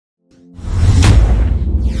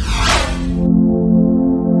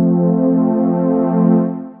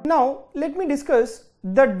Now let me discuss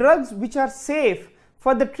the drugs which are safe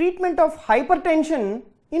for the treatment of hypertension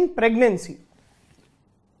in pregnancy.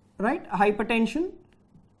 Right? Hypertension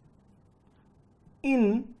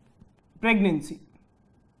in pregnancy.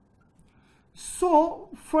 So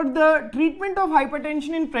for the treatment of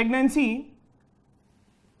hypertension in pregnancy,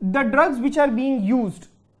 the drugs which are being used,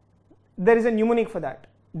 there is a mnemonic for that.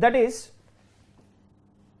 That is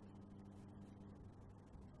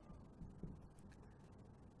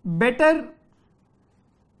better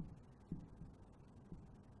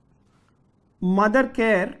mother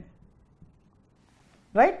care,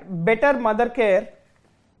 right? Better mother care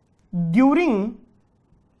during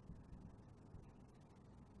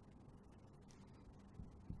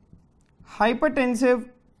hypertensive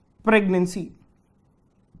pregnancy.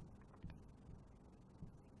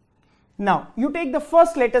 Now you take the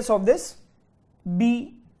first letters of this,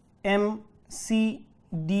 B, M, C,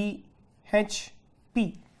 D, H,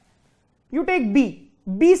 P. You take B.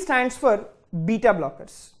 B stands for beta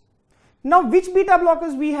blockers. Now which beta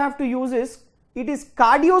blockers we have to use is, it is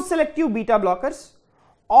cardioselective beta blockers,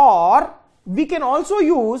 or we can also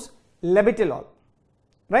use Labetalol,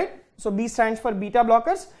 right? So B stands for beta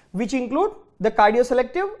blockers, which include the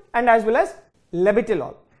cardioselective and as well as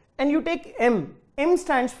Labetalol. And you take M. M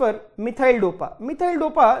stands for Methyldopa.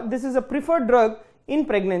 Methyldopa, this is a preferred drug in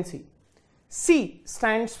pregnancy. C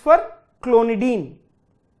stands for clonidine.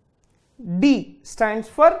 D stands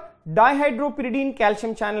for dihydropyridine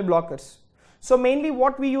calcium channel blockers. So mainly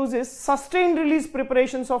what we use is sustained release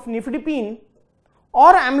preparations of Nifedipine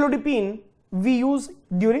or amlodipine we use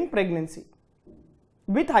during pregnancy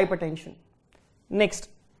with hypertension. Next,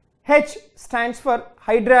 H stands for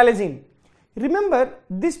Hydralazine. Remember,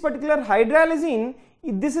 this particular Hydralazine,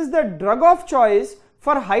 this is the drug of choice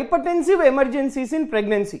for hypertensive emergencies in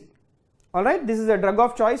pregnancy. Alright, this is a drug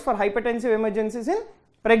of choice for hypertensive emergencies in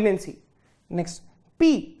pregnancy. Next,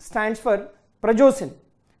 P stands for Prazosin.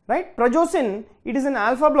 Right? Prazosin, it is an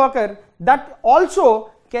alpha blocker that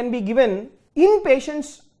also can be given in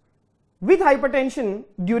patients with hypertension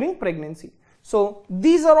during pregnancy. So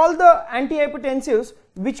these are all the antihypertensives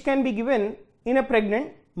which can be given in a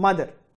pregnant mother.